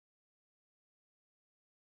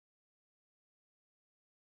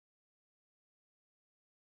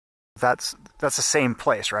That's the same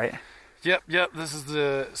place, right? Yep. This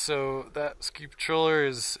is so that ski patroller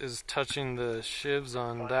is touching the shivs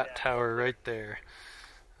on that tower right there.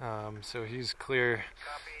 So he's clear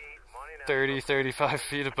 30-35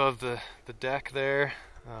 feet above the deck there.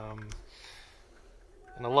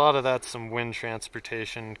 And a lot of that's some wind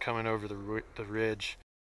transportation coming over the ridge.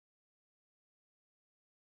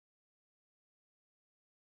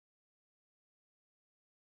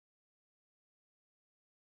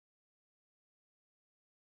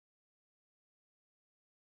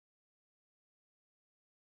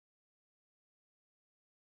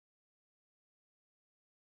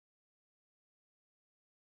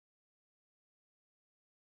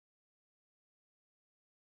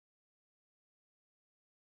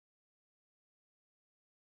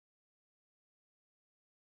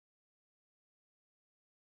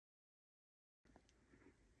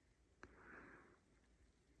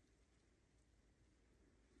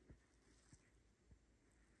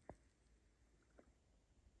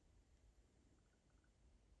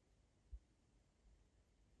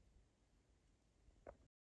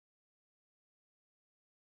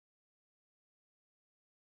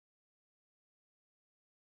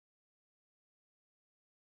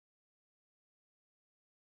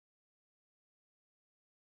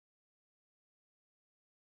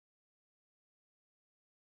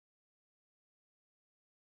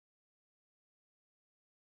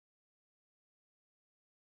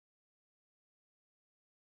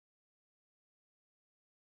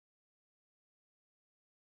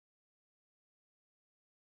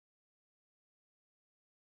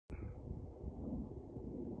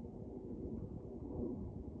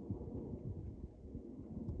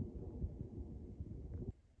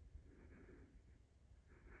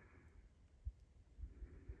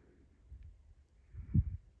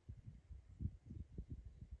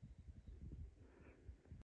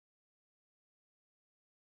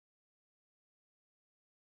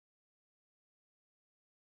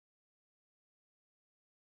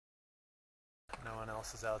 No one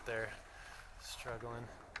else is out there struggling.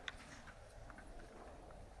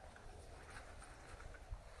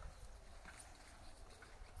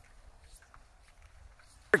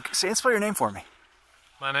 Say and spell your name for me.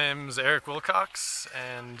 My name's Eric Wilcox,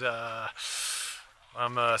 and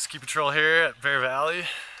I'm a ski patrol here at Bear Valley,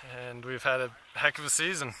 and we've had a heck of a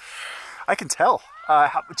season. I can tell. Do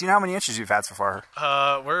you know how many inches you've had so far?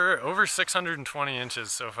 We're over 620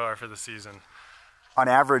 inches so far for the season. On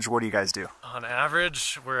average, what do you guys do? On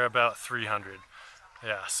average, we're about 300.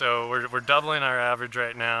 Yeah, so we're doubling our average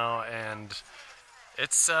right now, and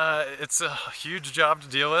it's a huge job to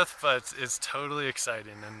deal with, but it's totally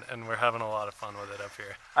exciting, and we're having a lot of fun with it up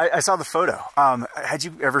here. I saw the photo. Had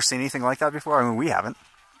you ever seen anything like that before? I mean, we haven't.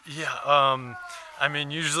 Yeah, I mean,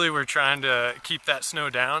 usually we're trying to keep that snow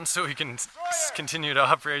down so we can continue to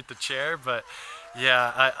operate the chair, but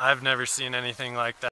yeah, I've never seen anything like that.